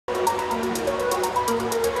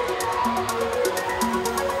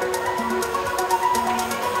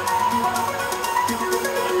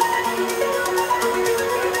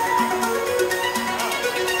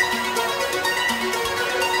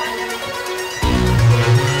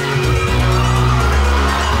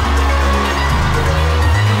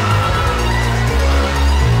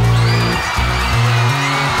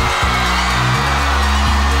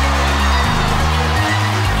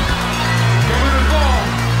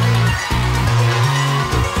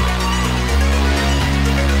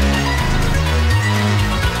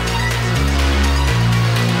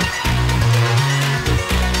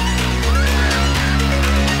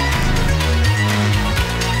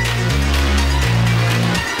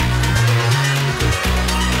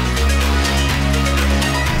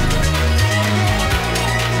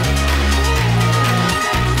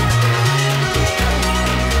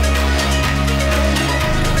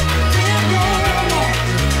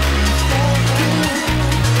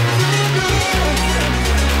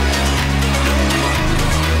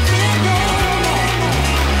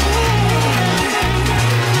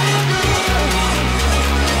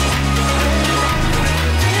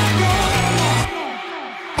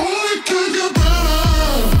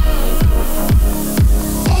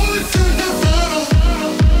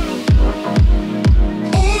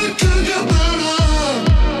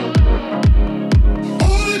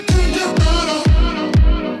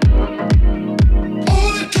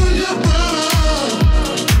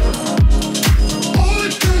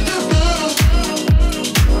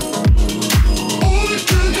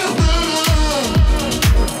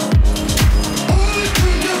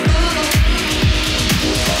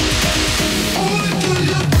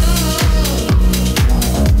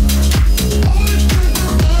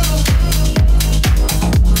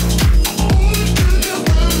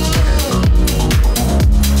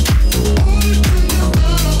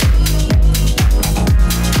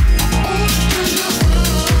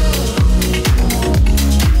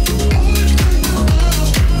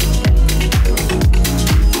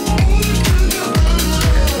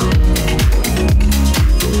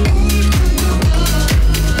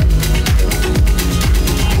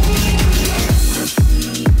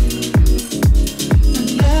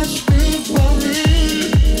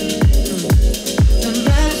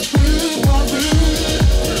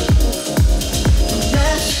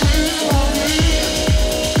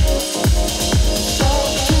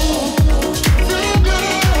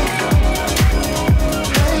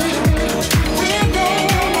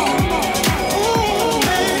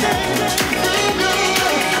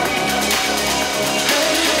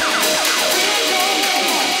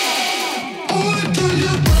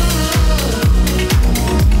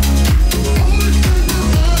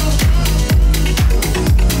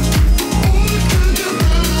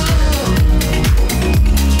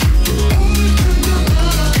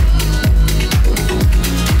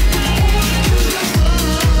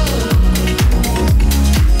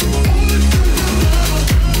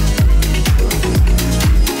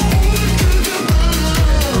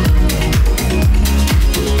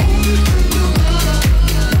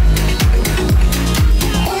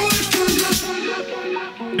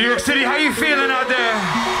City, how you feeling out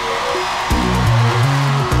there?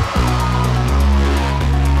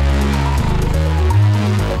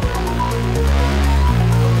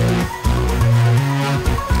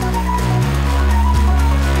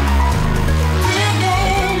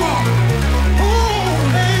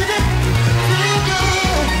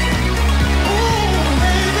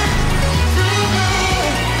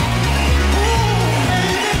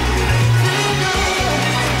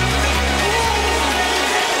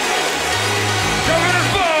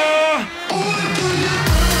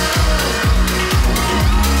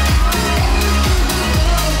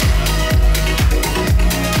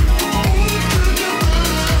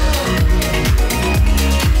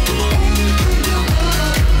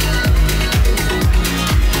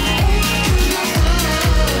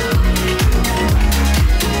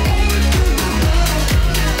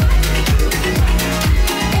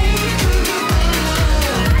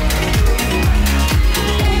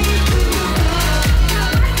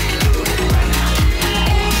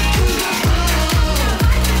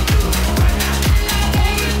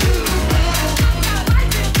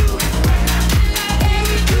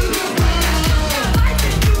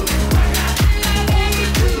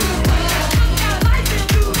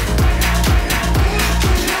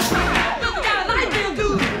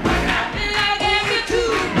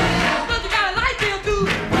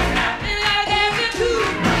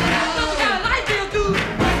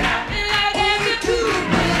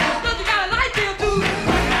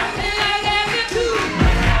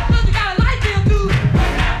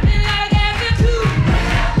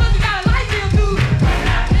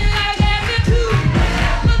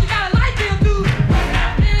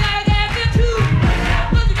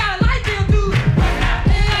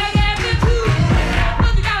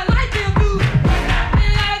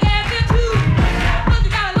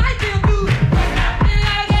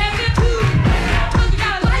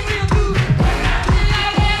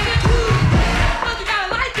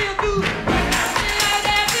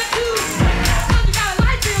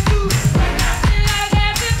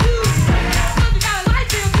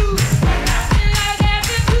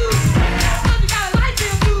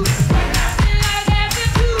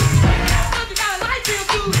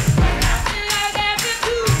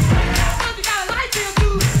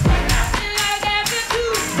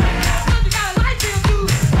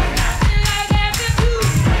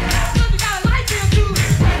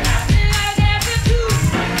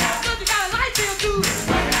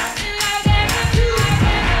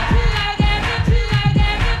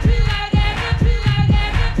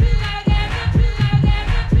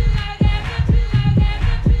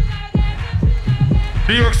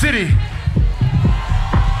 New York City.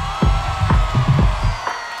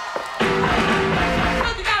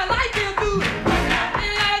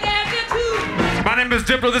 My name is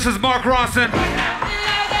Diplo, this is Mark Ronson.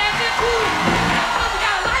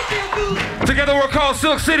 Together we're called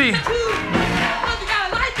Silk City.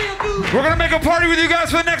 We're gonna make a party with you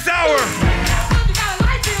guys for the next hour.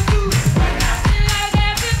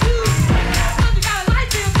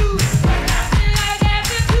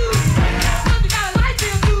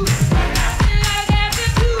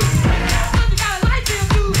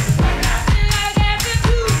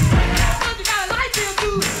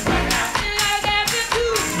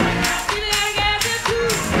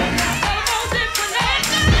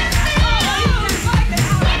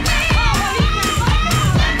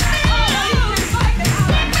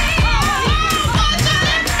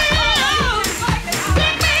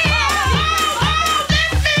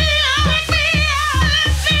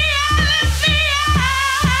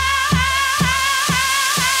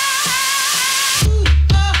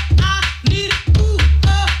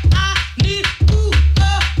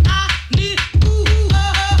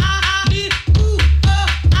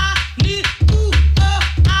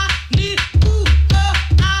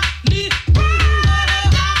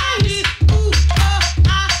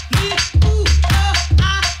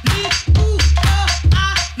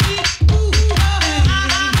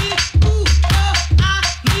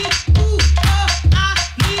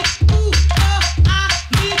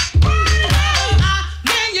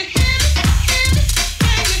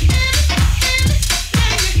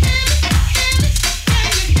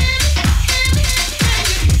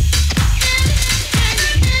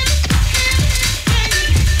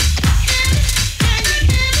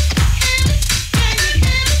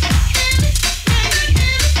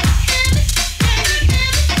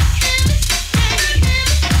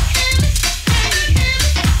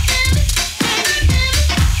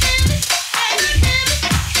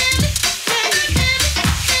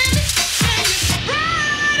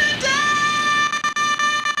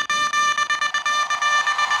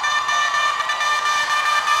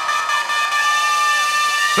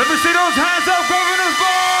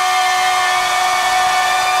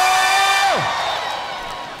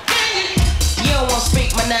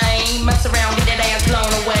 speak my name. Mess around, get that ass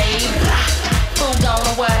blown away. Fool gone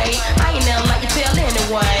away. I ain't never like you tell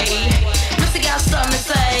anyway. Missy got something to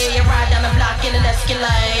say. You ride down the block in an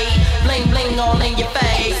Escalade. Bling bling all in your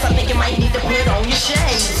face. I think you might need to put on your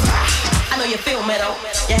shades. I know you feel me though.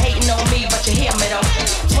 You're hating on me, but you hear me though.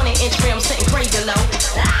 20-inch rim sitting crazy low.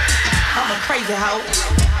 I'm a crazy hoe.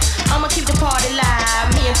 I'ma keep the party live.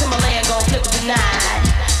 Me and Timberland gon' flip it tonight.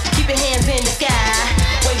 Keep your hands in the sky,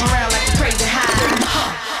 waving around like a crazy high.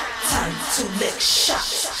 Time to lick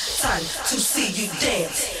shots. Time to see you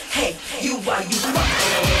dance. Hey, you while you fucking.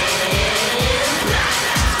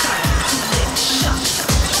 Time to lick shots.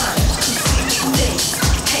 Time to see you dance.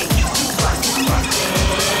 Hey, you while you fucking.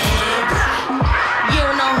 You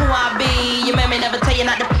don't know who I be. Your man may never tell you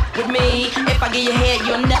not to with me. If I get your head,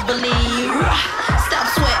 you'll never leave. Stop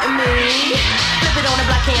sweating me. Flip it on the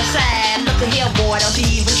black hand side. Look at here, boy, don't you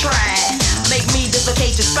even try. Make me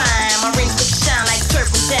dislocate your spine. My rings look shine like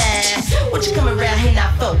turpentine. What you coming around here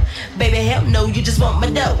now for? Baby, hell no, you just want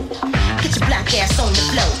my dough. Get your black ass on the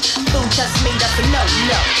floor. Fool, trust me, that's a no,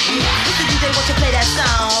 no. If the DJ wants to play that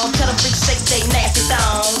song, tell them freaks shake they nasty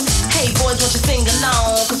thongs. Hey boys, won't you sing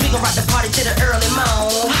along? Cause we gon' rock the party to the early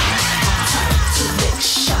morn. Time to lick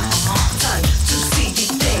shots. Time to see you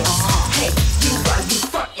dance. Hey, you while you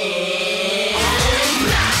frontin'.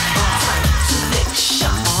 Time to lick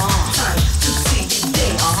shots. Time to see you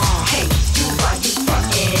dance. Hey, you while you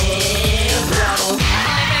frontin'.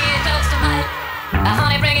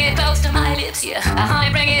 Honey, bring it close to my lips, yeah. Honey,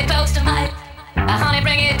 bring it close to my. Honey,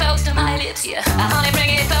 bring it close to my lips, yeah. Honey, bring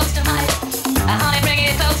it close to my. Honey, bring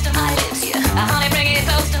it close to my lips, yeah. Honey, bring it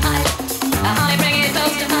close to my. Honey, bring it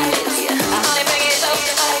close to my lips, yeah. Honey, bring it close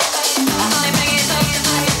to my. Honey, bring it close to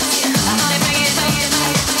my lips, yeah. Honey, bring it close to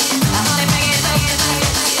my. Honey, bring it close to my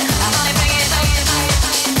lips, yeah. Honey, bring it close to my.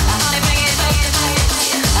 Honey, bring it close to my lips,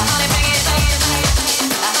 yeah. Honey, bring it close to my.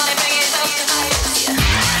 Honey, bring it close to my lips, yeah.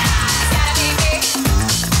 It's gotta be big.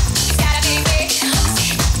 It's gotta be big.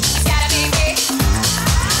 It's gotta be big. It's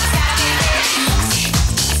gotta be big.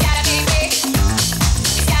 It's gotta be big.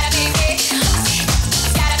 It's gotta be big.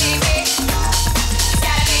 It's gotta be big. It's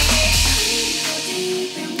gotta be big. We go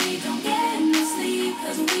deep and we don't get no sleep,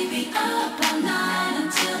 'cause we be up all night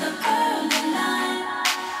until the early light.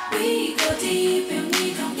 We go deep and we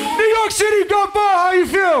don't get New York City, GOV, how you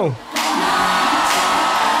feel?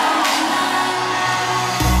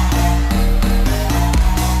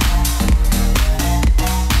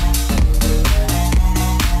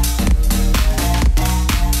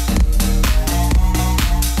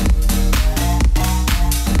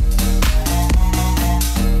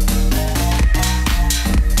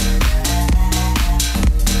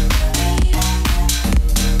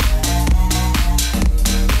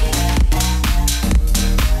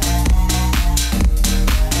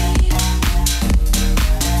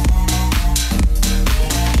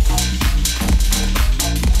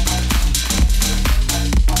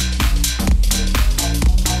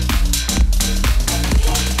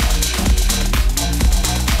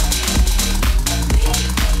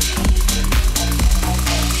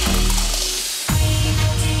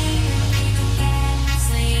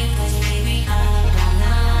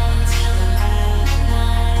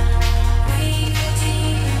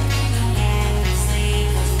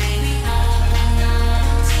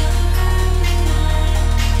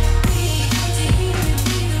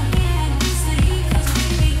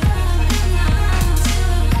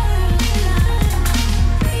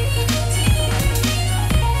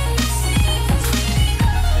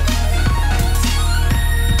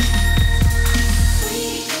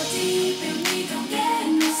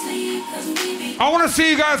 I want to see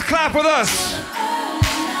you guys clap with us.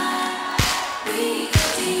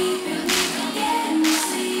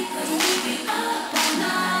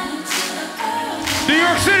 New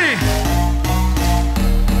York City.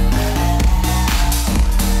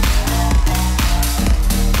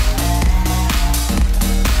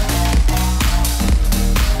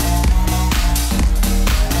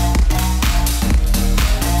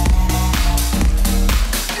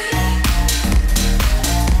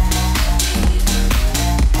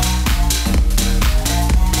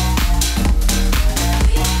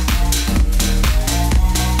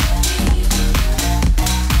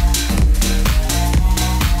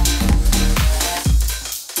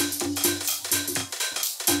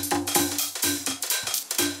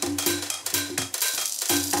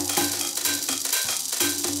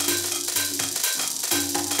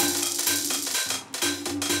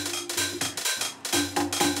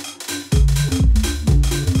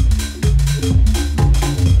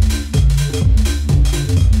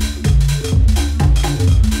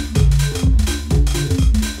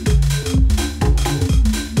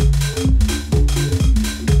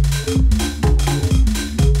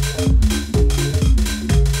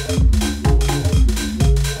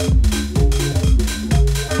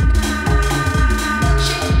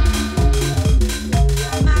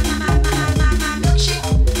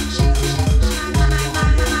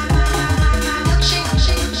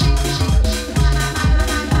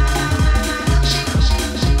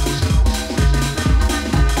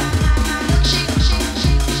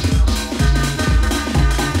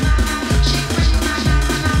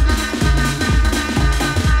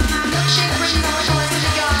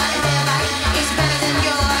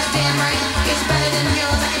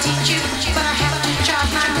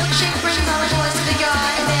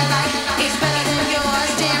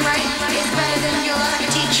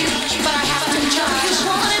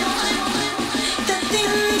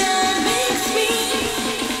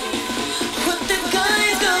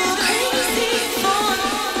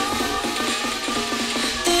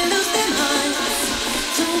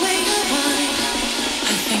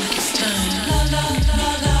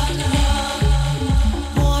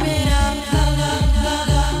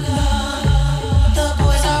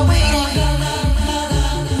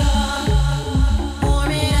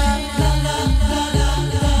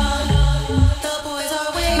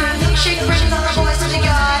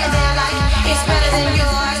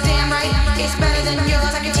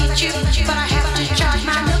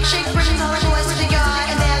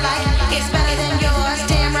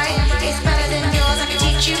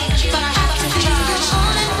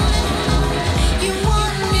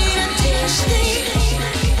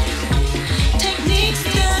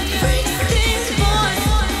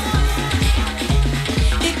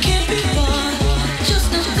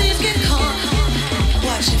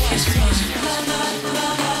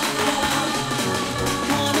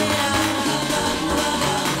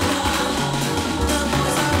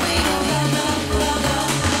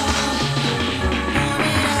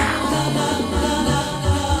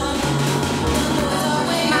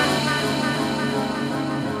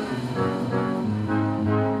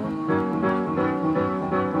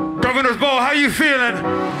 how you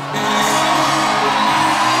feeling?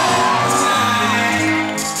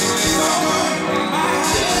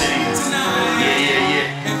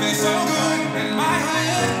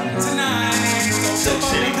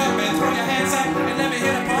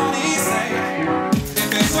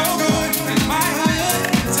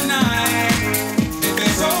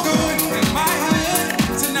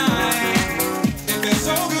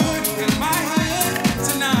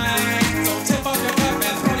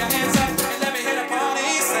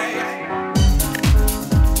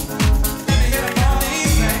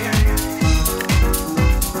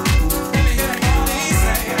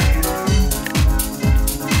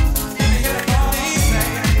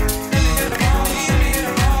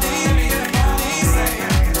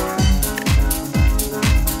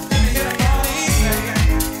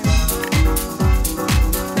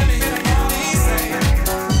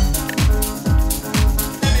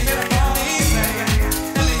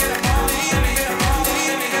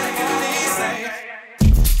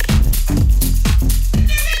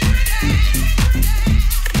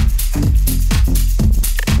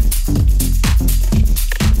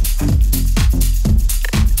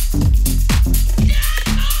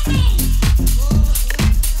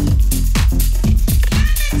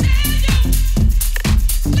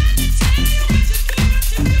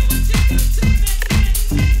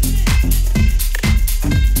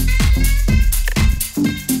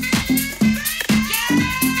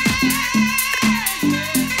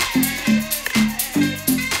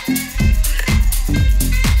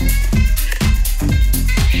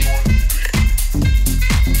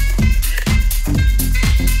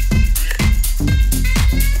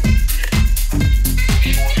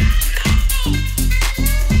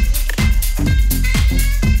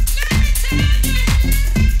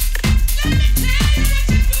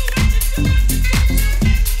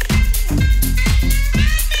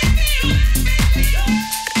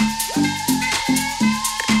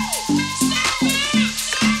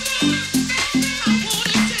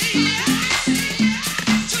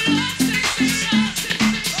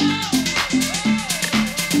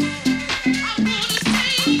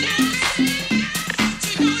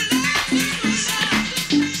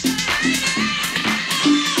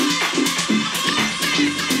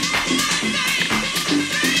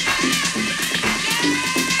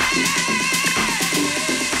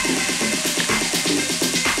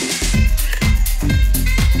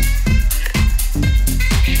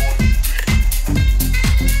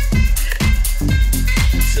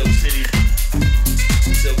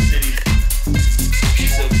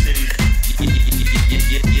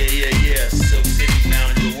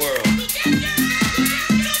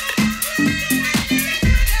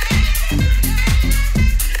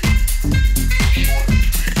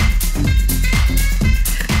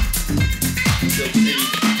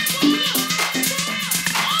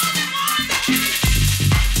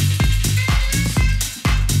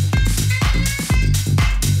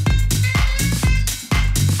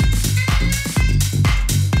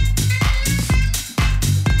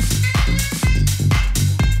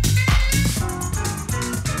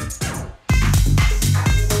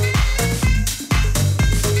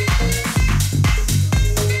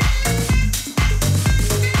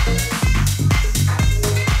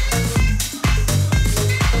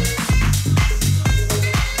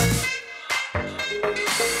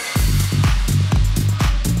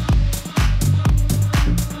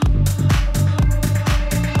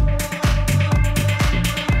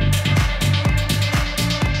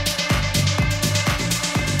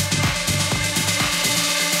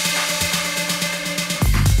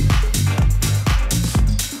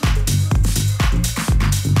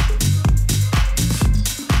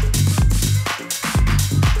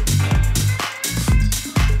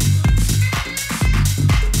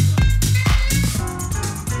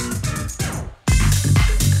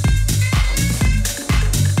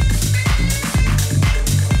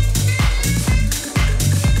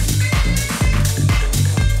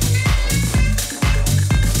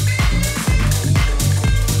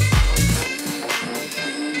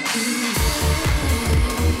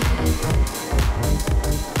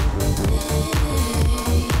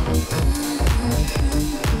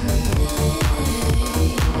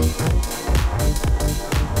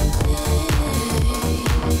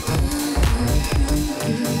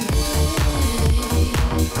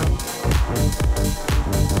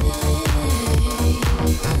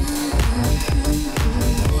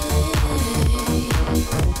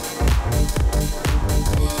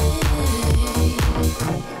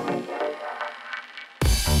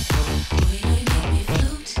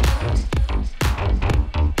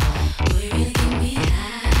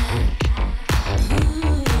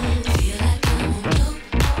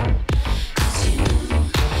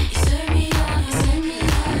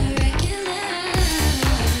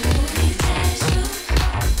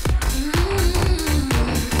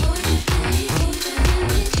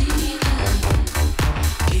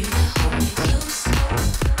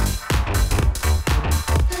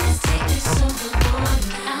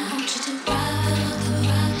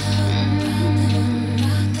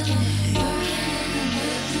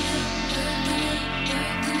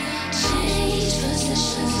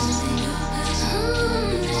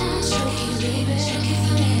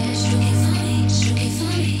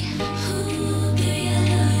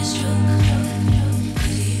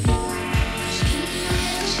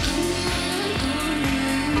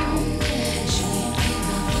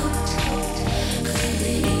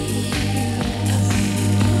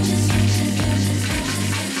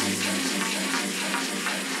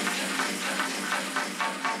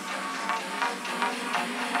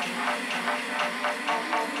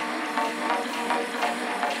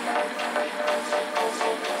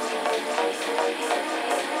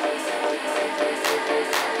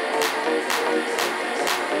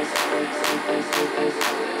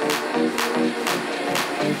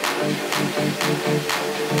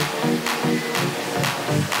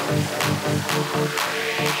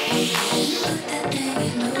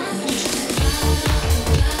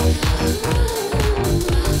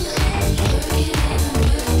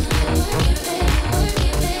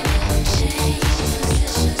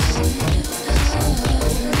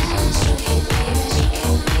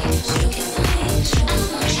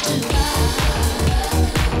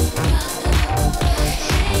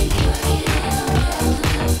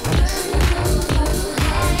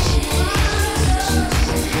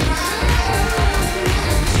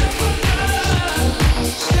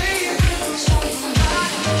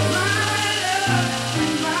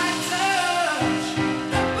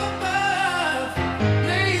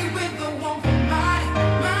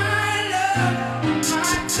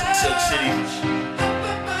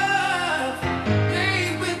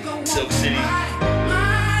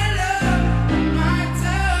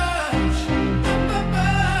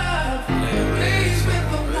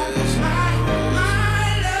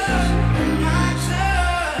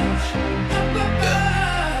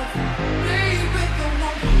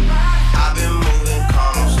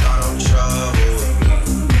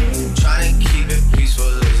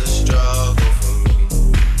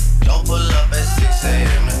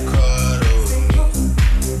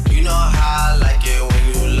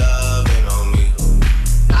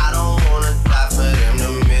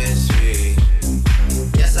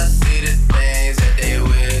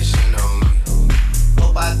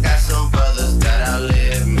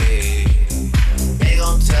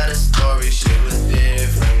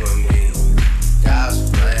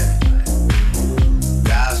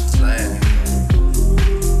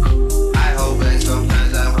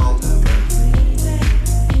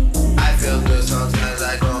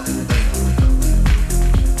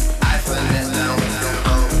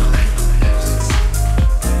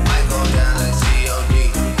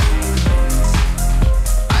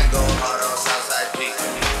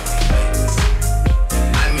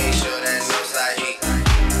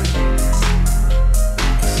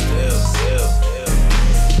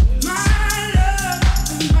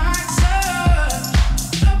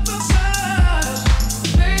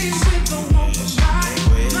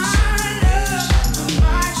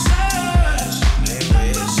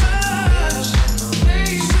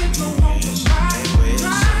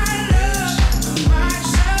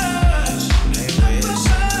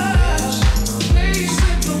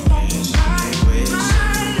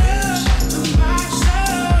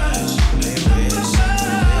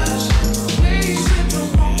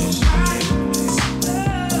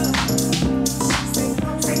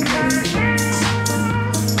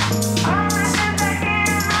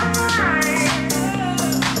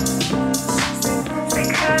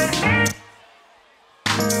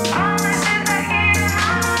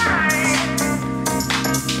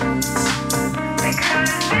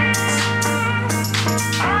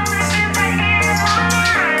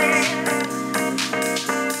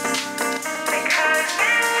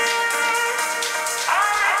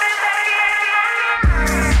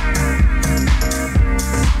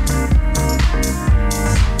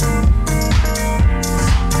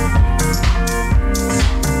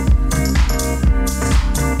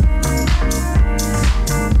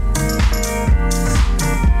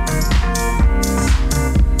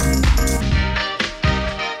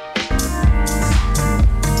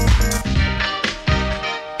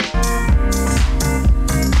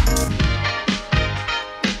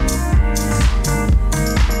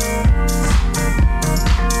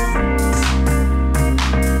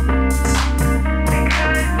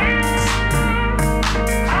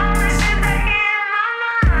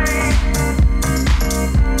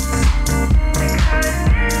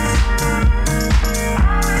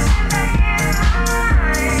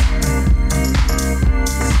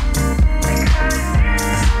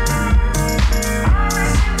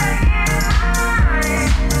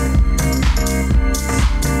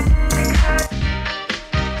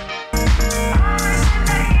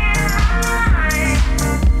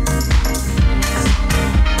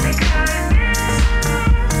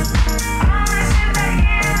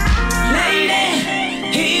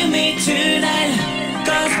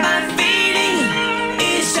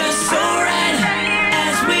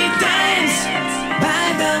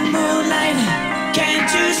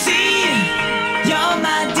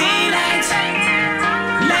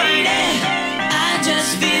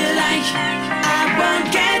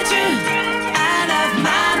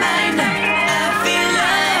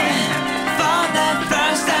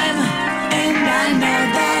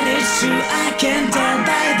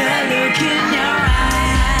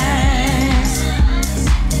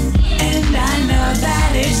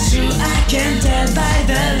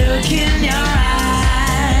 in your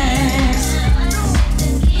eyes,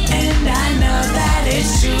 and I know that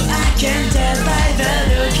it's true. I can tell by the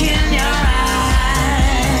look in your eyes.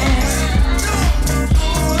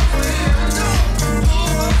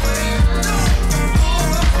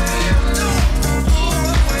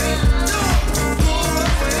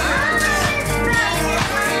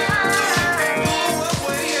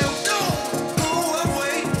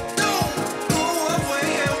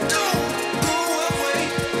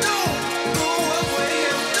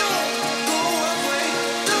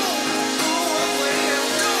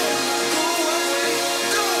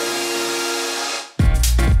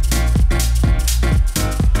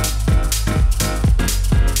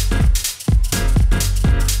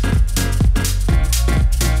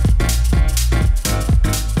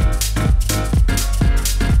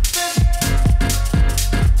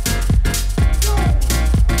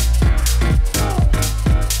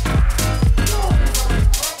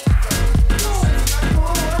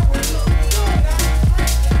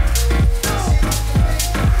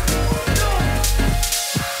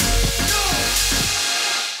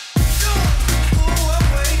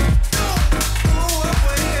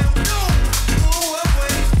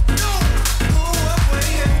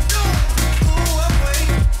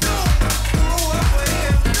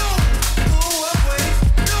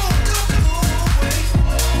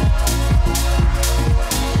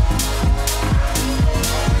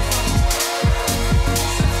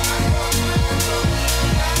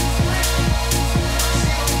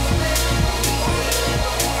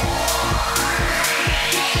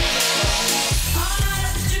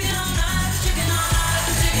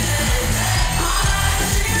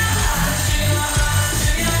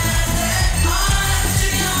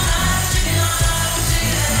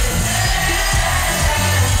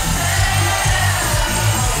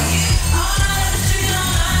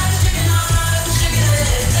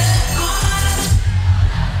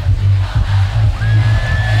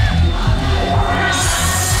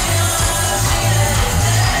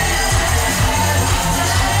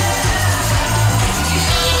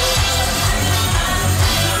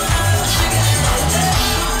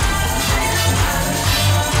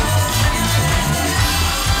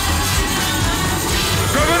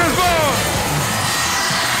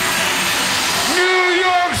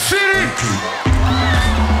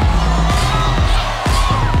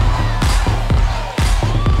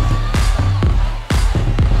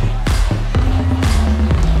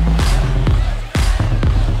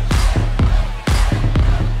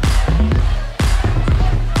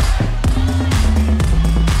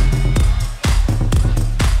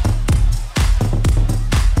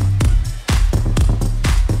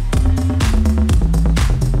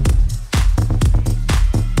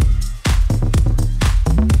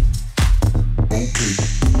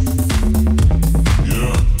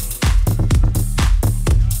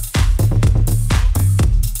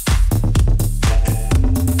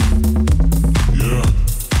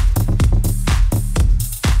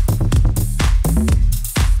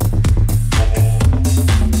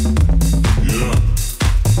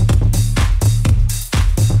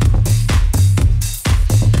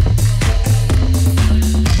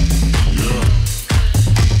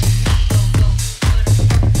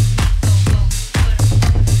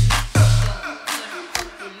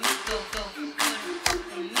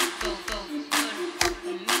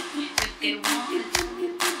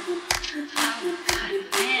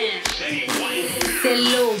 That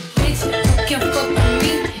little bitch, you can fuck with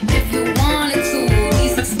me if you wanted to.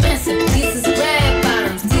 These expensive, these is red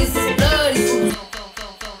bottoms, these is bloody.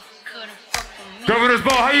 Governor's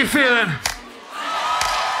Ball, how you feeling?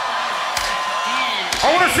 I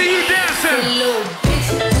want to see you dancing. That little bitch,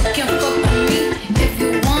 you can fuck with me if you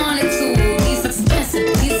wanted to. These expensive,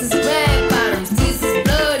 these is red bottoms, these is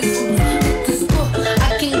bloody.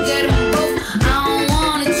 I can get them both, I don't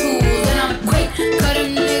wanna choose. And I'm quick, cut a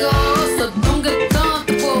nigga off, so don't get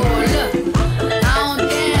comfortable. Look, I don't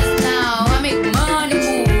dance now, I make money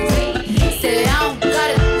move. Say I don't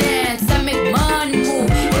gotta dance, I make money move.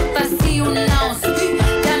 If I see you now speak,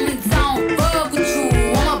 that means I don't fuck with you.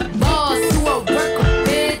 I'm a boss, you a worker,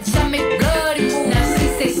 bitch, I make bloody moves. Now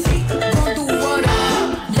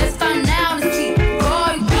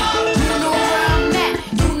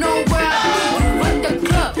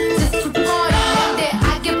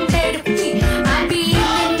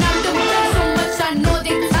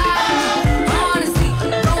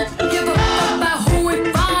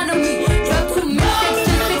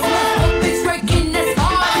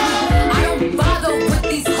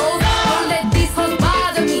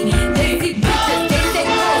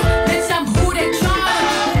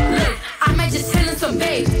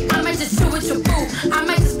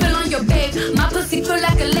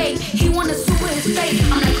escalate. He wanna sue with his face.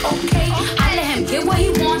 I'm like, okay. I let him get what he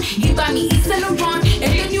want. He buy me East and Laurent, and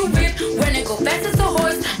then you rip. When it go fast as a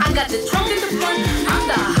horse, I got the trunk in the front. I'm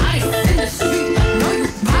the hottest in the street. Know you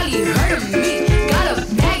probably heard of me. Got a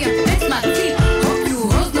bag and fix my teeth. Hope you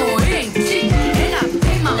hoes know it ain't cheap. And I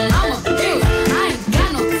pay my mama bills. I ain't got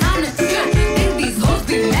no time to chill. Think these hoes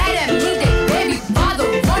be mad at me. They baby father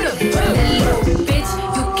want a bill. That little bitch,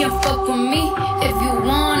 you can fuck with me if you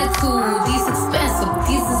wanted to. These expensive,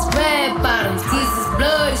 these is red bottoms, these is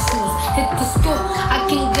bloody shoes. Hit the store, I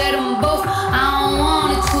can get them both. I don't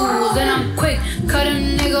want it to. And I'm quick, cut a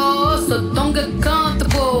nigga off, so don't get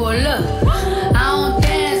comfortable. Look, I don't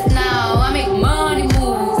dance now, I make money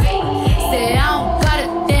move. Say I don't gotta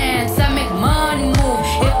dance, I make money move.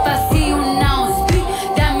 If I see you now speak,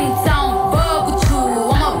 that means I don't fuck with you.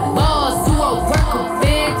 I'm a boss, you a worker,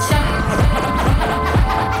 bitch.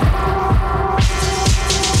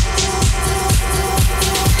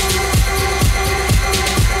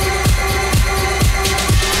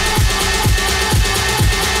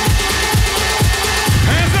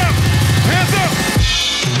 Hands up! Hands up!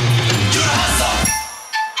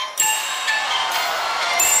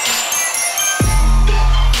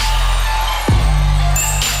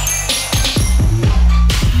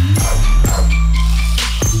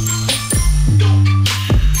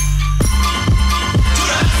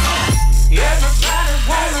 Everybody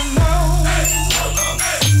wanna know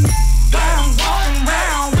why I'm walking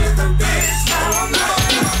around with a big smile.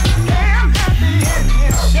 Yeah, I'm happy in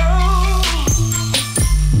this show.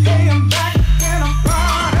 Hey, I'm back and I'm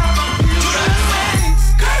part of a future things.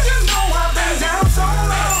 'Cause you know I've been down so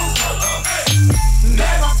long.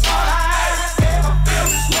 Never thought I'd ever feel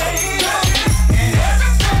this way. And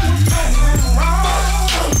everything was going wrong.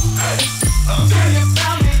 Till you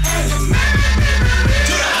found me and you made me.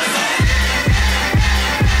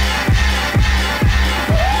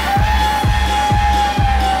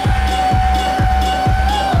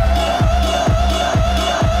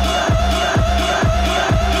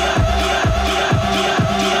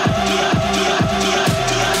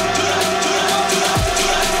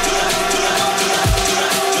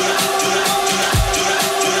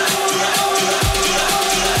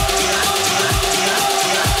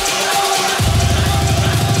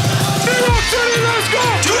 New York City, let's go!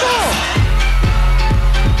 Come on!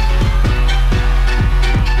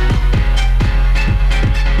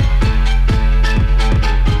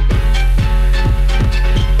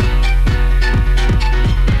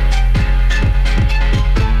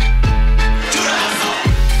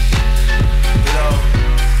 You know,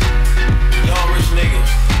 y'all rich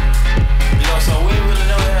niggas. You know, so we ain't really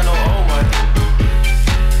never had no old money.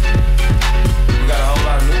 We got a whole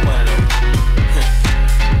lot of new money though.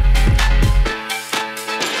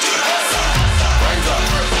 Rains up,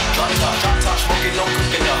 drop top, smoking, no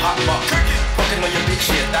cooking, no hot pot. Fucking on your bitch,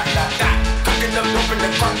 yeah, that. Cooking up dope in the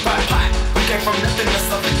crock pot. We came from nothing to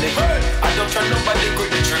something, nigga. I don't try nobody,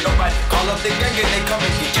 grip the trick, nobody. Call up the gang and they come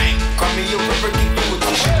and get gang. Cry me a river, keep you with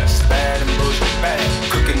the shit. Bad and bullshit, bad.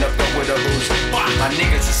 Cooking up dope with a loser. My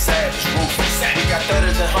niggas are savage, ruthless. We got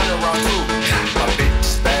 30s and 100 round too. My bitch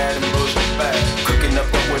is bad and bullshit, bad. Cooking up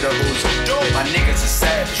dope with a loser. My niggas are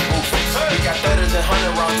savage, ruthless. We got 30s and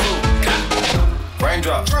 100 round too.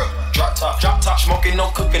 Raindrop, drop top, smoking,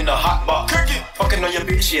 no cooking, the hot pot. Fucking on your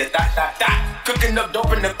bitch, yeah, that. Cooking up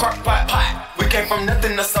dope in the crock pot. We came from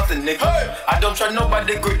nothing to something, nigga. I don't try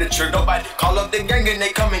nobody, grip the trick, nobody. Call up the gang and they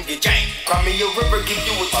come and get gang. Cry me a river, give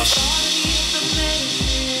you a touch.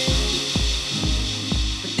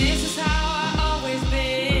 This is how I always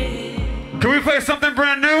been. Can we play something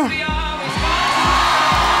brand new? We always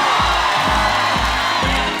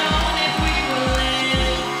never known if we will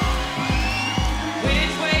end.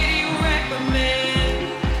 Which way do you recommend?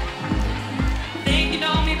 Think you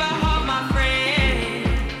know me by heart, my friend.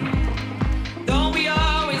 Don't we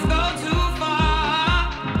always go too far?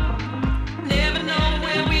 Never know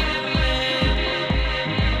when we will end.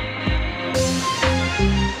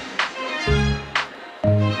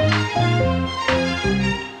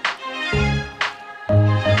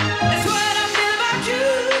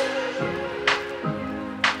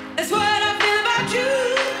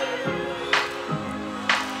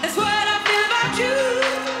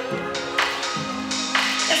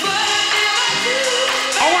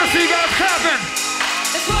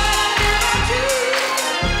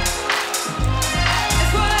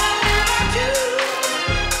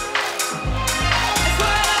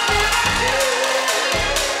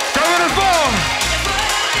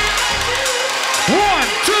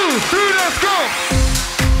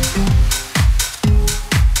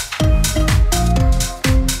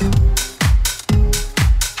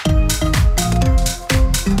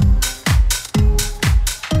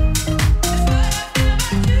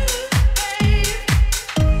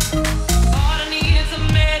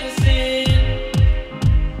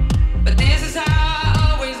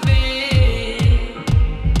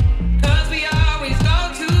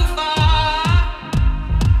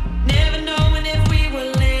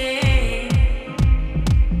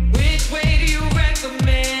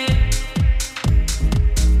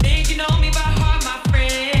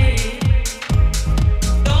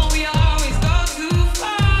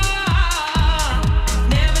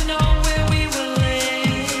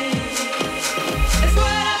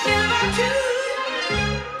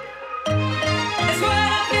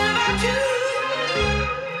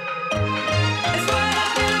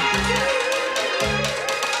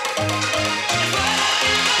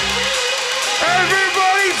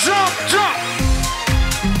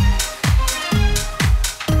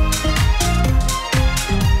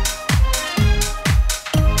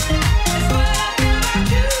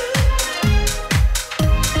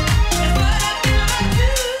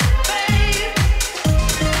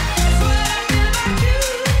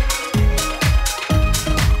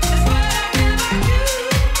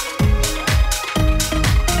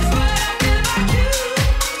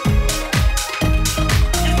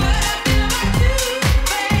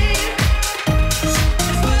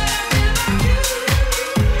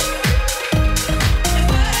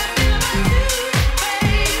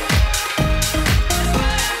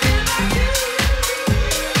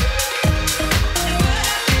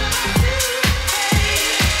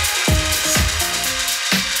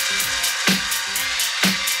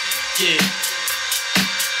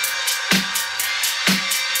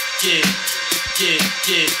 Is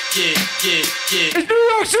New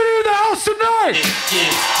York City in the house tonight?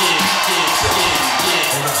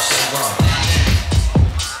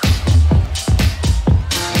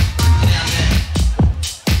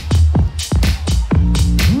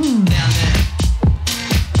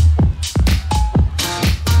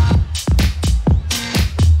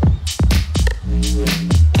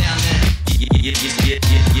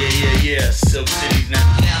 Yeah, Silk City's now.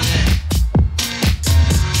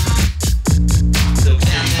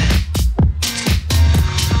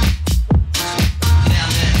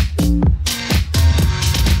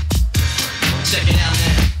 Silk City. Check it out,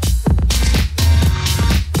 man.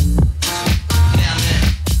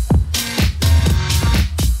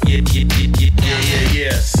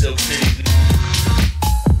 Yeah, Silk City's now.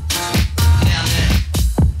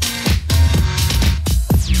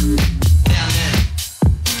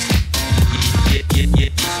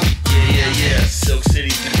 Silk City's now. Silk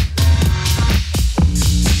City.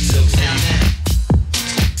 Silk City.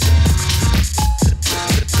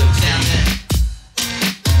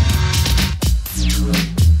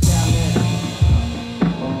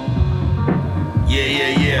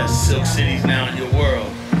 Yeah. Silk City's now in your world.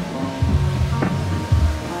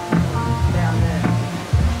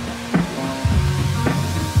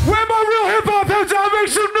 Where my real hip hop heads are, make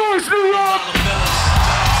some noise, New York!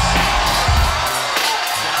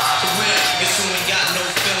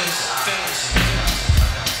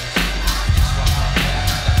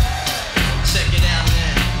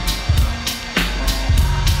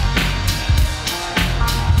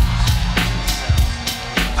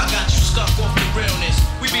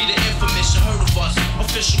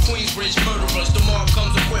 Official Queensbridge murderers, the mob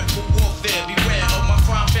comes equipped for warfare. Beware of my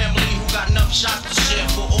crime family who got enough shots to share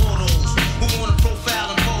for all those who wanna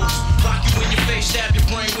profile and pose. Rock you in your face, stab your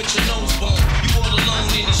brain with your nose bone. You all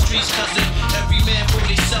alone in the streets, cousin. Every man for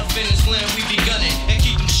theyself in his land, we be gunning and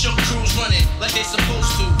keep them shook crews running like they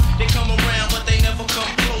supposed to. They come around, but they never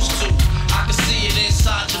come close to. I can see it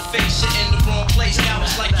inside your face, you're in the wrong place.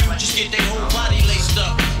 Cowards like you just get their whole body laced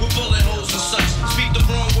up with bullet holes and such. Speak the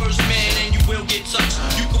wrong words, man, and you will get touched.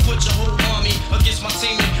 You can put your whole army against my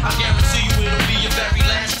team, and I guarantee you it'll be your very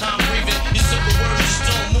last time breathing. Your simple words just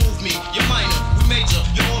don't move me. You're minor, we major.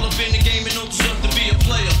 You're all up in the game and don't deserve to be a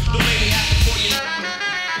player. Don't make me have to call you.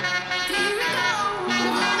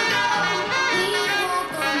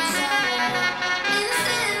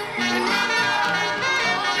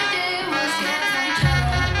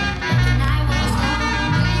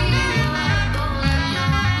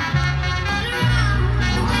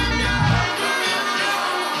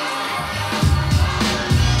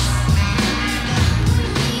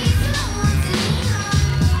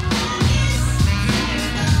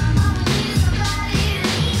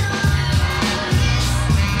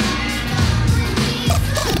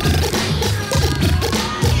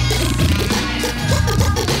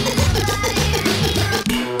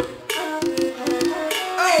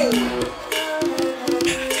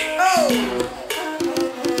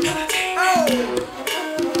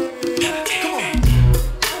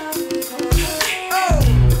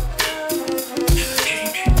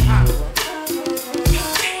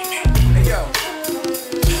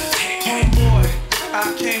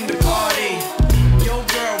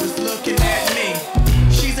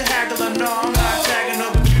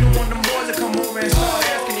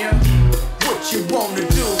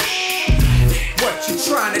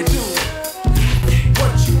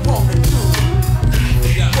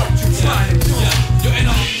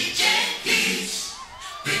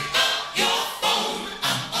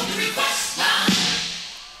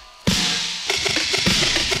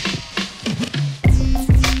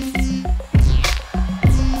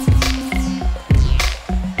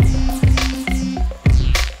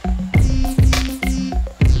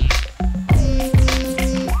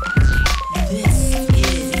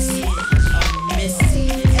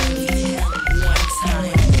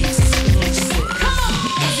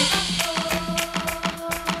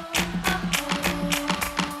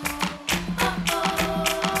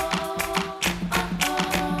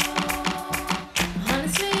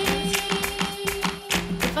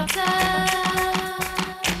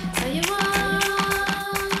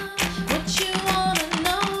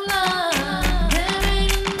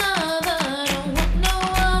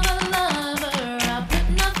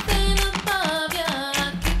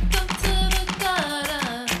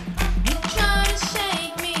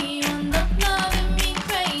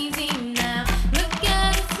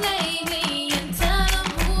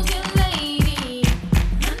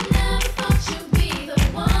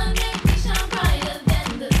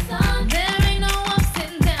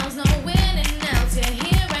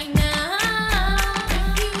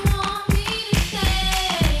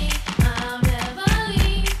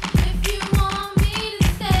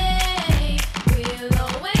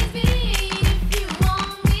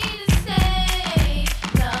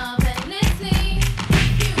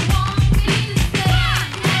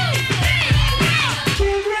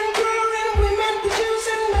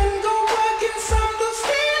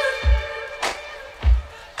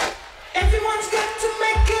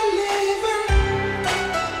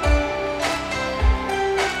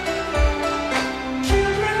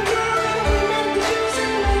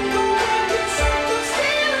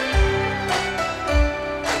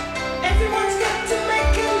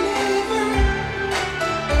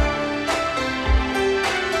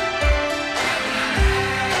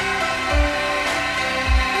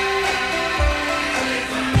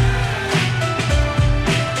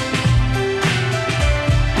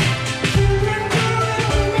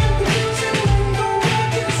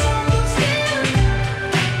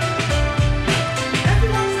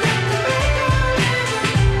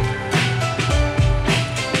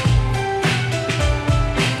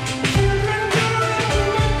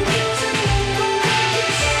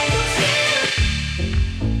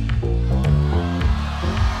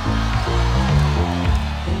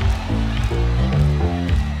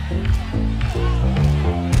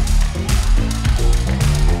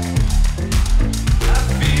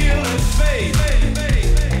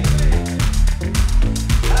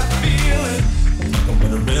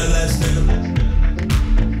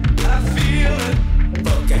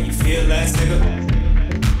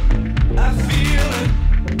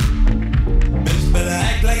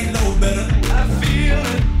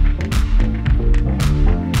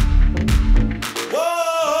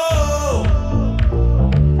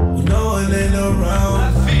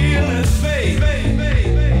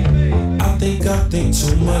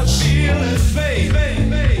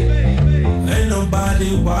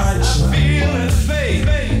 you watch. I feel it fade.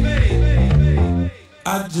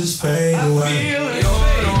 I just fade away. You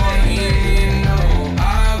don't even know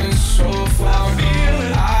I've been so far.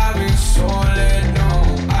 I've been so let go.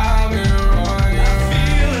 I've been wrong.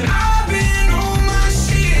 I've been on my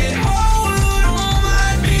shit, hold on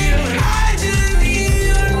my feeling. I just need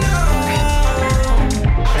you to know.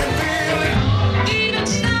 I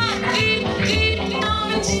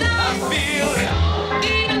feel it.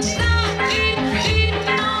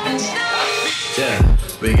 Yeah,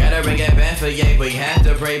 we gotta bring it back for yeah. We have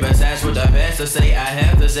to pray, but that's what the pastor say. I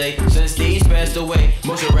have to say, since these passed away,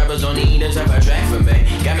 most of rappers don't need this type of track from me.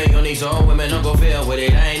 Got me on these old women, don't go feel with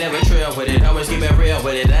it. I ain't never trail with it, always keep it real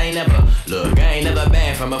with it. I ain't never, look, I ain't never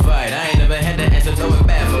banned from a fight. I ain't never had to answer, throw it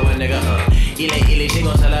back for a nigga, Illy, she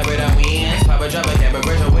gon' celebrate our wins. Papa drop a cab,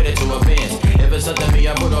 bring her with it to a Benz. If it's something me,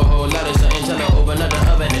 I put a whole lot of something, tell her open up the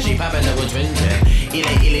oven, and she poppin' up with twins.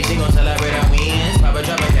 Illy, she gon' celebrate our wins. Papa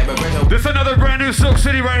drop a cab, bring her. This another brand new Silk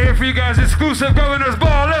City right here for you guys. Exclusive Governor's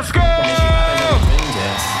Ball. Let's go!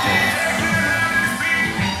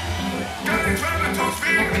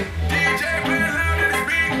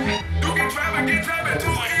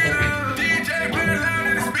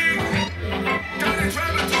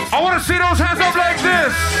 I want to see those hands up like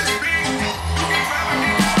this.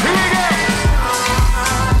 Here we go.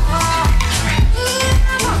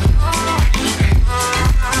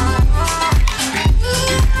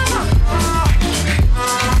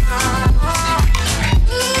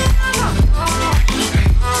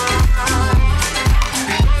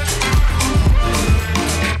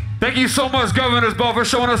 Thank you so much, Governor's Ball, for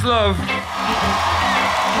showing us love.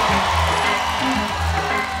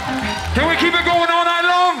 Can we keep it going all night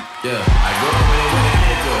long? Yeah, I go with it when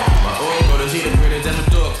it go. My old go to see the greatest and the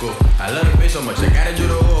Turco. I love the bitch so much, I gotta do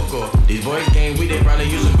the Oko. These boys game, we they probably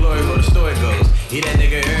use some glory, but the story goes. He that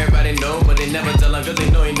nigga everybody know, but they never tell him cause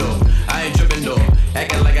they know he know. I ain't tripping though,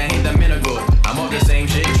 acting like I hate that man ago. I'm off the same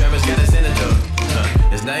shit, Travis got a senator.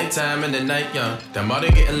 It's nighttime and the night young. Them all they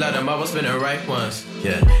getting loud, them all spinning right ones.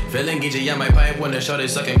 Yeah, feeling geeky, I might pipe when the shot they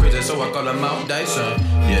sucking crazy, so I call them out Dyson.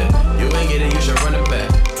 Yeah, you ain't get it, you should run it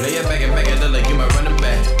back. Play it back and back, it look like you might run it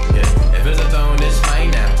back. Yeah, if it's a throne, it's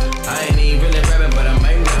fine now. I ain't even really rapping, but I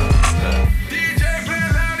might now. DJ play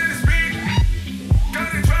loud in the speak.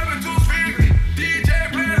 Cause it's trapping too speak.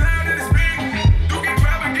 DJ play loud in the speak. You can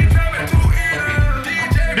trapping too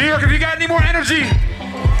in. New York, if you got any more energy,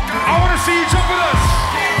 I want to see you jump with us.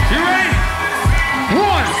 You ready? 1,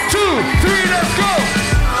 2, 3, let's go.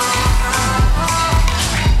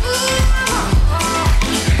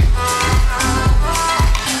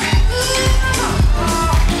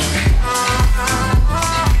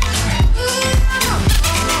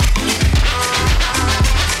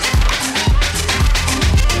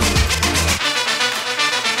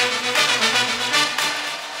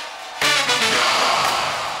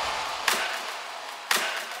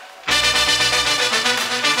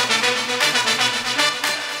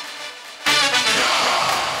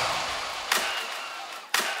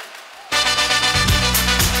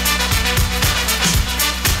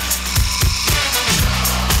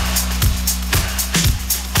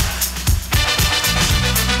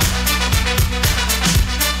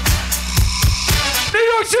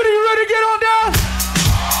 City, you ready to get on down?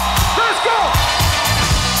 Let's go!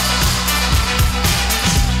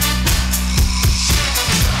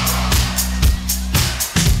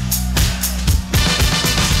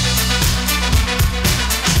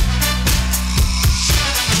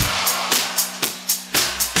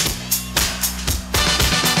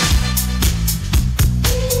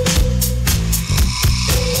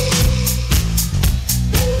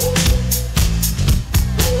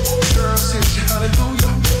 Girl, sit you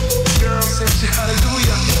hallelujah. Girl, sit you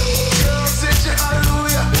hallelujah. Girl, sit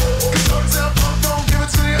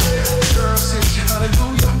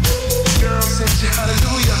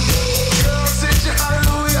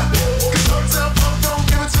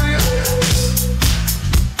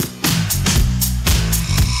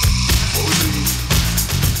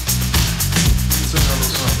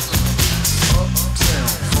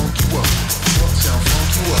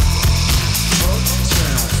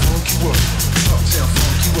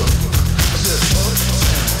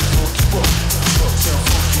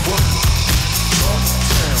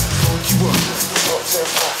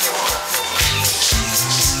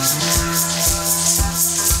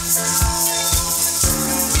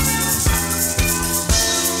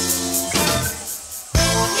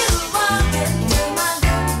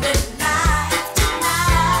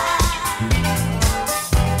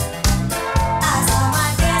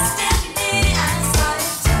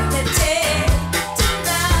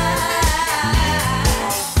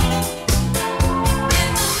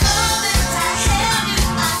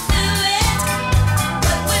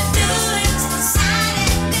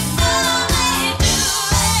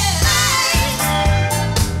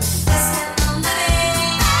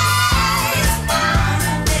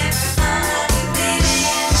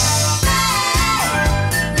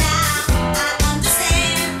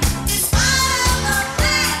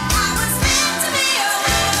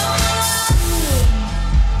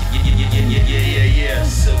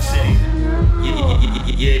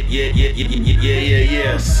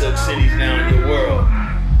Yeah. Silk City's now in your world.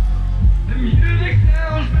 The music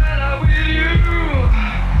sounds better with you. The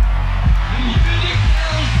music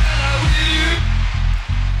sounds better with you.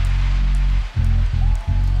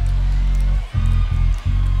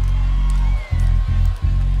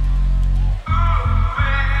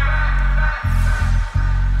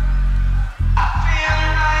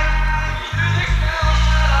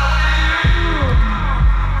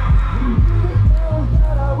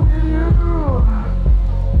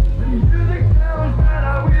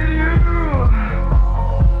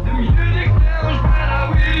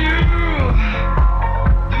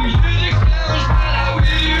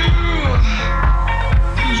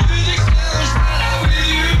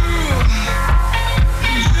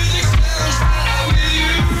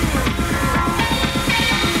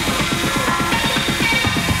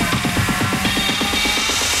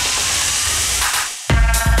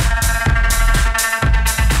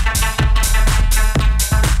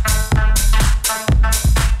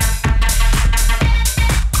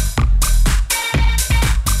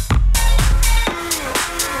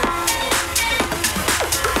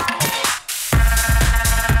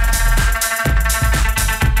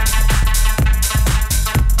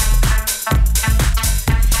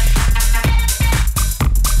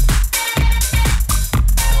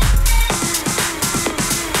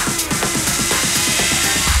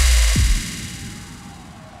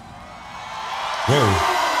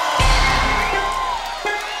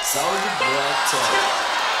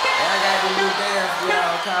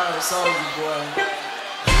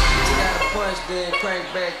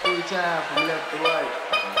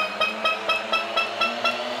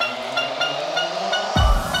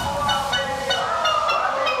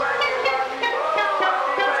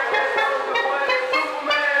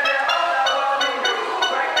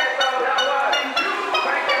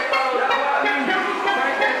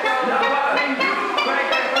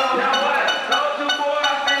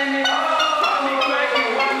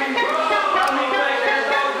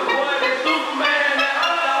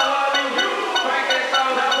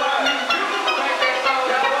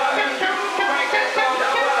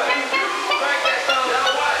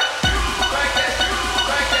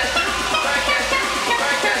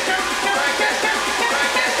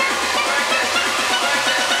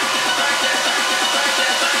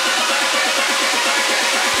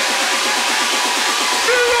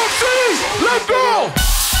 Let's go!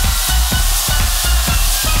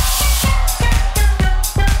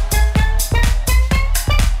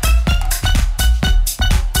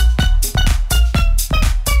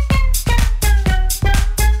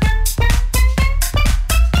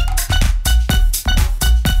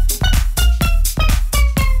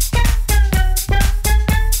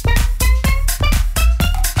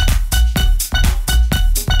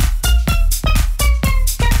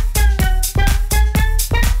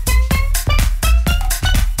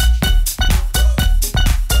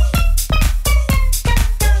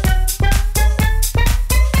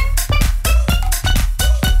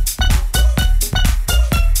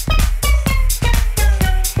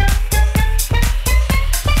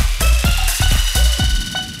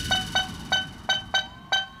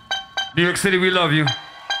 New York City, we love you.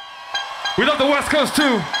 We love the West Coast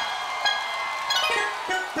too.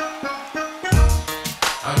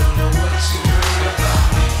 I don't know what you heard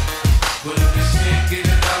about me, but if you can't get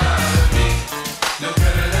it all out of me, no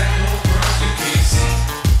Cadillac, no pearls you can't see,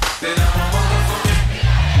 then I'm a motherfucker.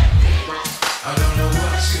 I don't know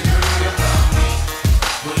what you heard about me,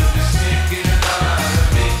 but if you can't get it all out of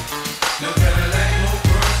me, no Cadillac, no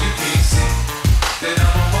pearls you can't see, then I'm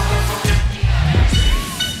a motherfucker.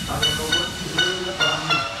 I don't know what you heard about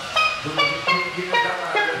me, but if you can't get it all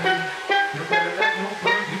out of me, no Cadillac, no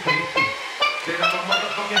pearls you can't see, then I'm a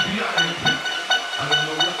motherfucking B.I.M.P. I don't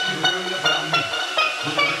know what you heard about me,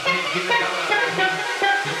 but if you can't get it all out of me,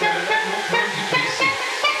 no Cadillac, no pearls you can't see,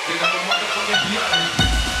 then I'm a motherfucking B.I.M.P. I don't know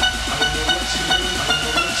what you heard, I don't know what you heard, I don't know what you heard, I don't know what you heard, I don't know what you heard, I don't know what you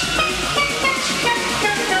heard.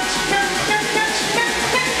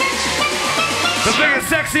 Let's make it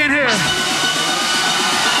sexy in here.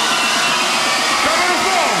 Come on the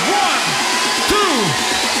floor. 1, 2,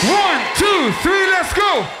 1, 2, 3, let's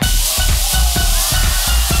go.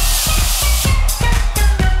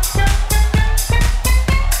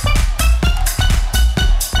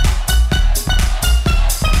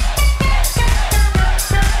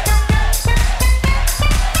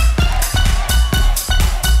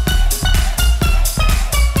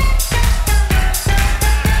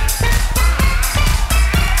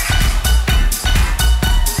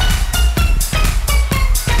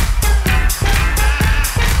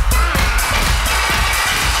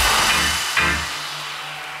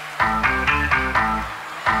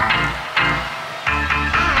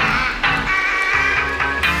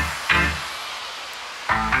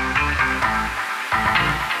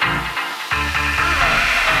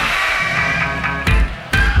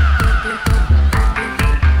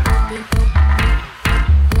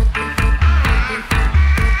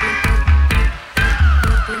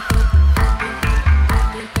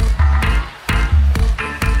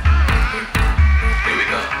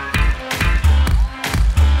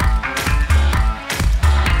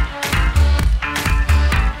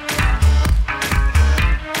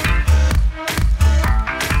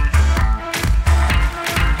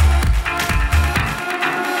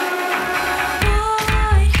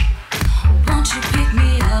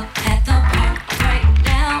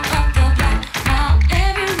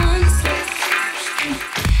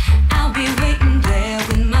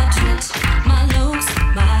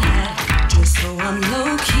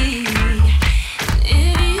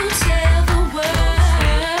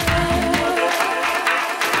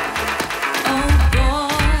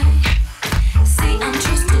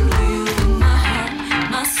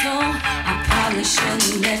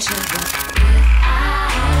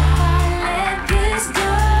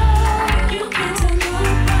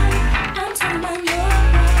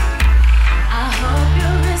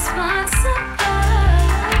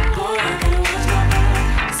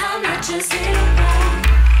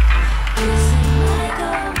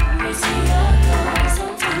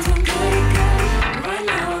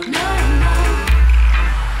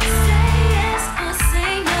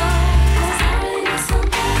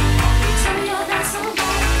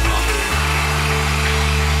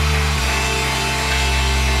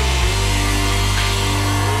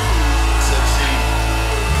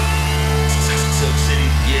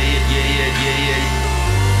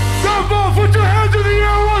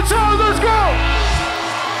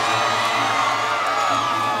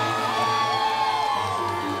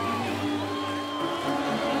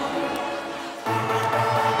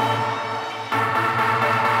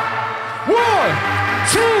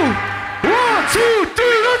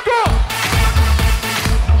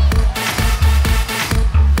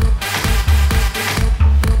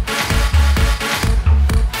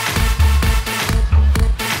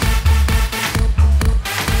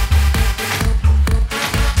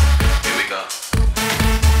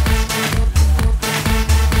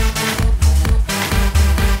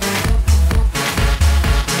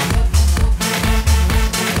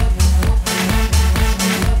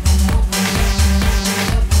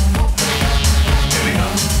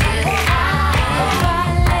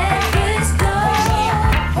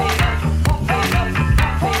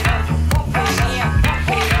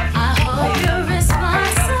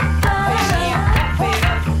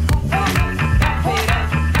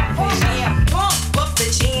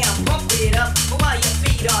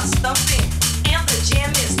 thumping, and the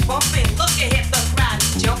jam is bumping. Look ahead, the crowd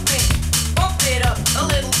is jumping. Bump it up a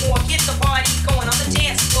little more, get the party going on the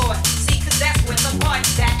dance floor. See, 'cause that's where the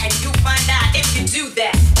party's at, and you'll find out if you do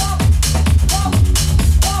that.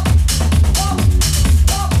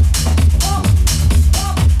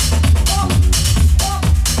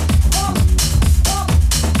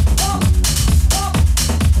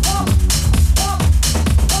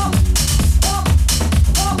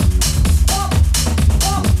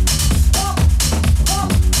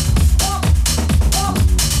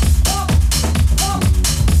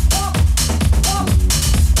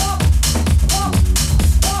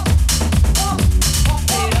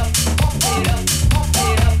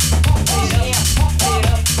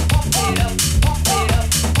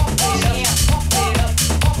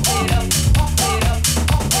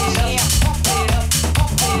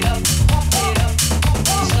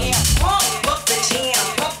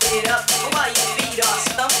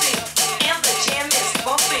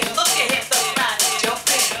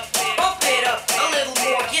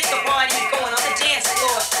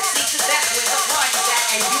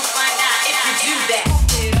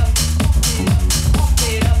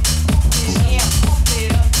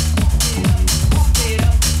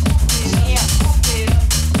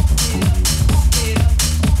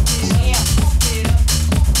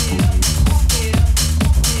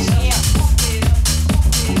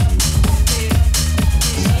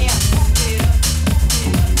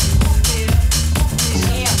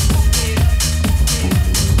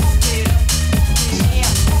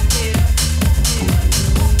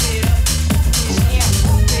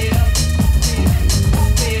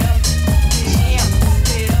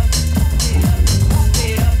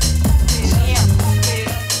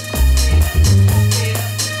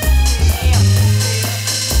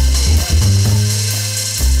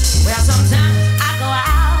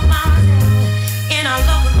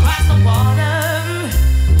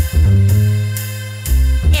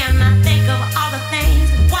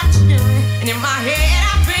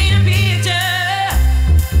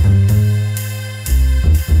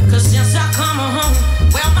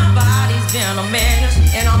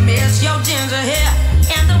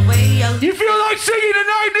 You feel like singing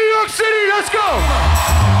tonight, New York City? Let's go!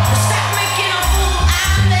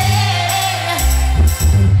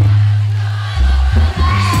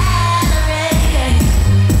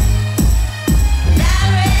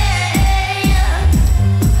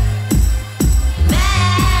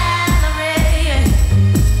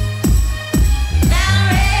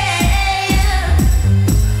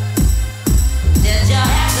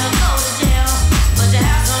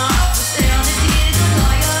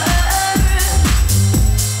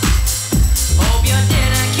 Hope you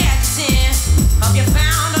didn't catch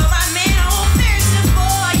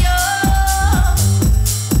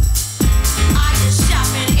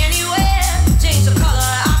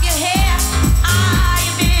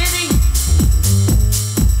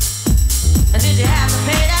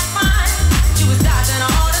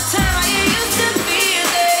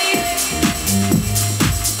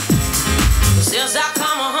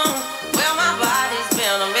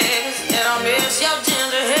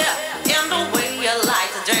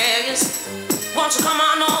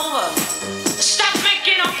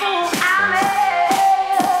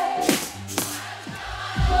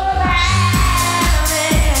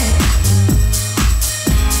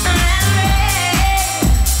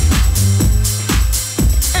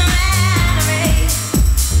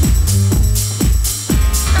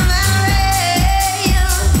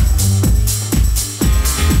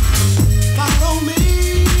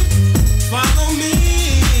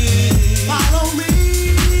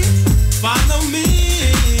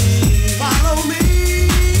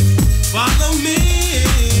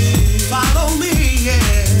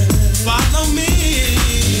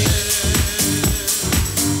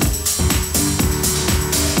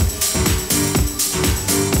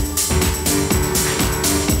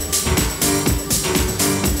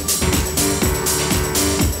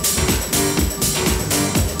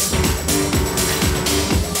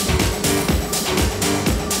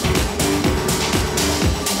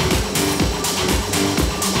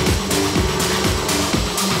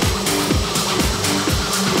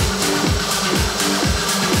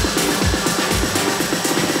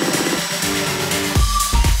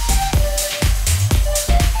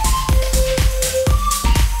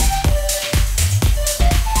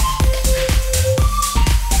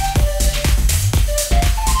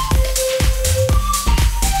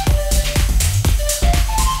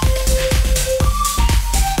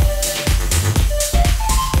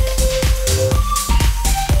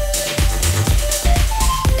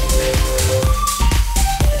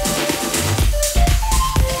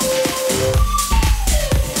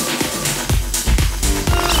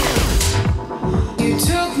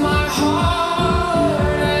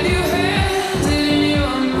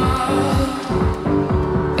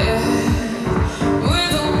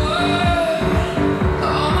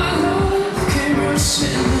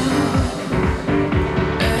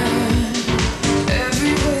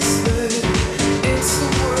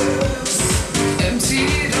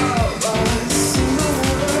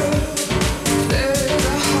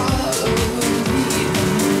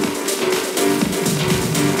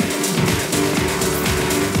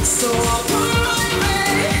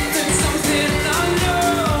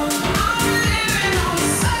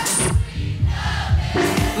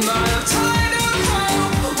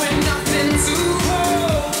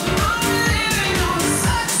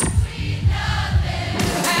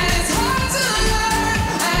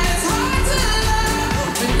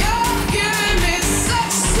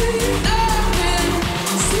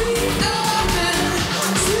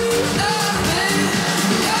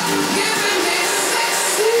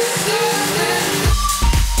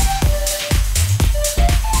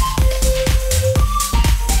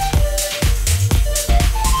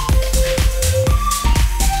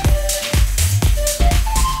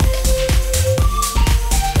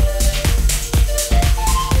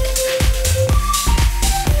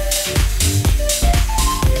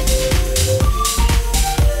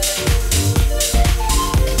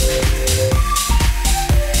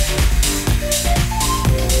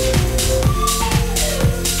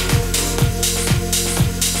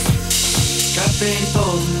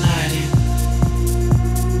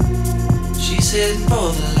heading for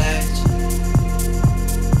the light,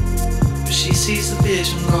 but she sees the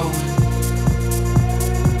vision growing,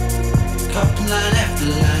 cupping line after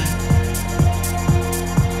line.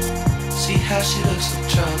 See how she looks like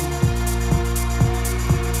trouble,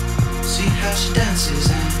 see how she dances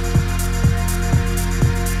and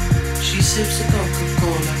she sips the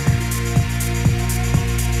Coca-Cola.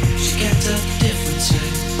 She can't tell the difference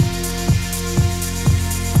yet.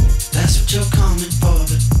 That's what you're coming for,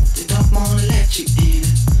 but they don't wanna let you in.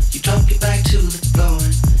 You drop your back to the floor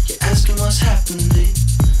and you're asking what's happening.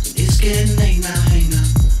 It's getting late now, hey now.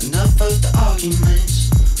 Enough of the arguments.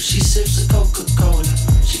 But she sips the Coca-Cola.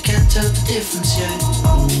 She can't tell the difference yet.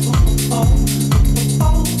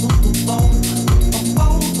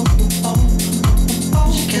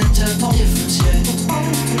 She can't tell the difference yet.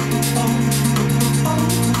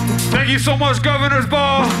 Thank you so much, Governor's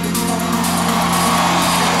Ball.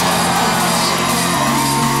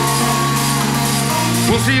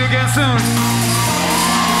 We'll see you again soon.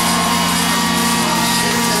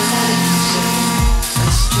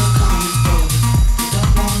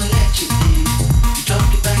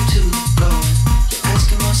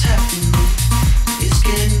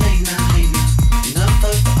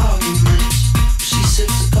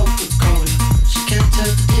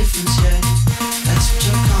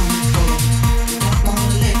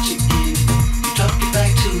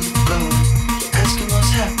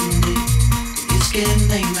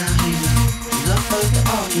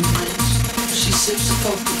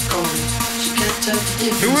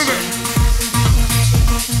 Here we go.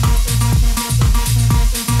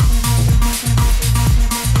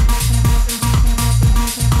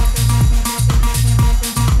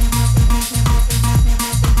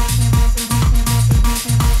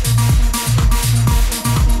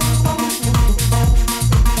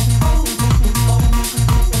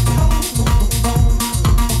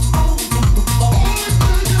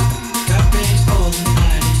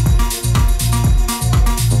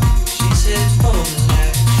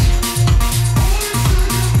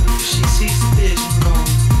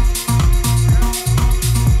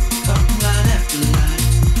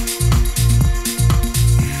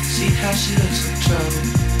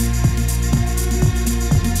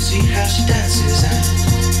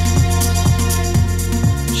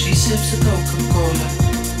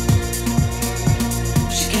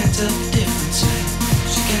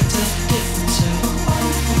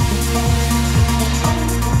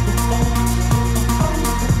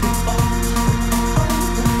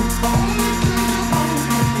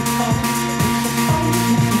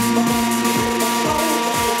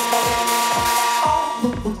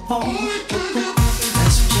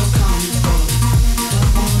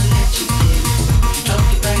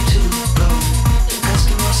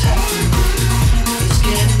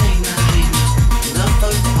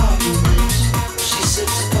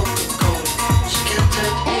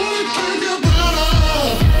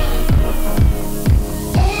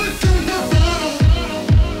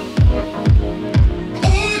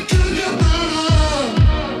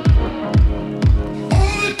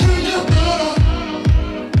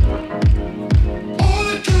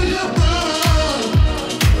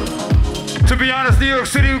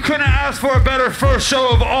 For a better first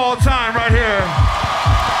show of all time right here.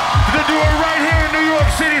 To do it right here in New York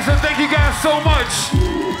City, so thank you guys so much.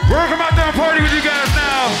 We're gonna come out there and party with you guys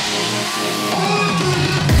now.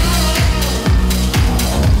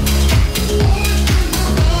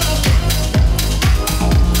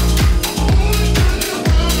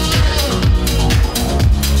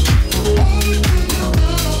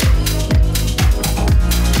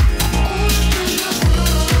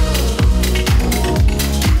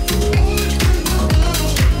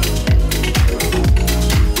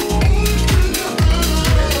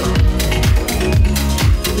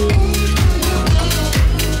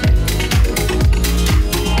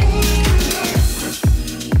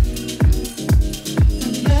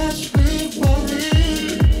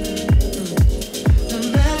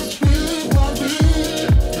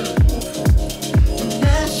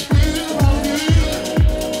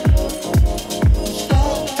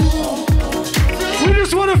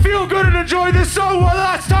 feel good and enjoy this song one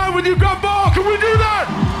last time with you, Gumball? Can we do that?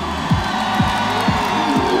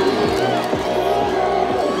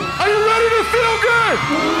 Are you ready to feel good?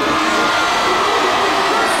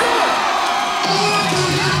 Let's do it.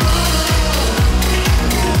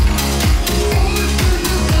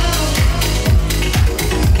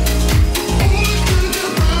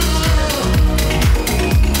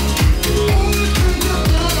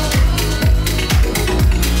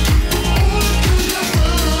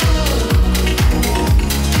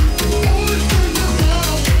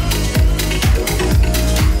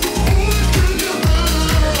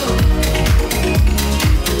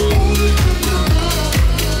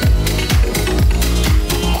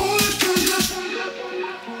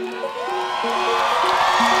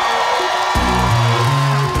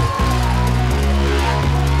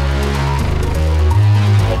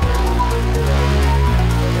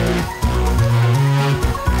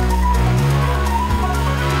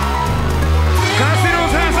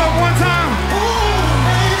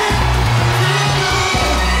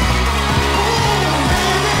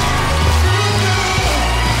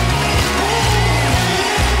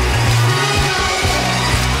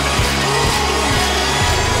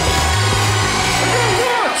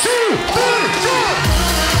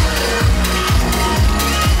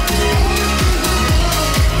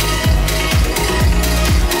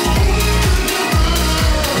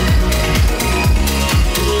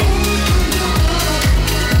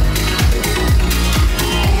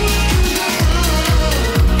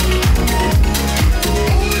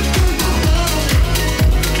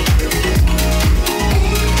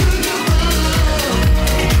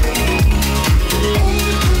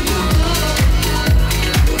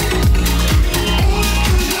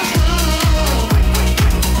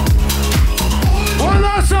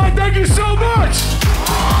 Thank you so much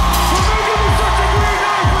for making this such a great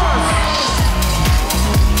night for us.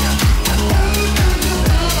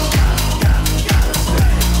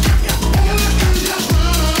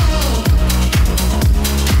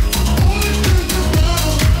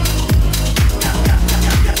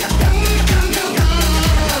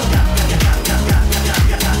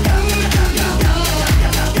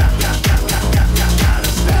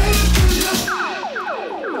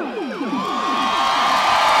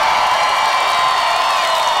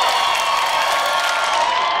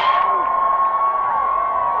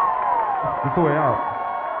 That's the way out.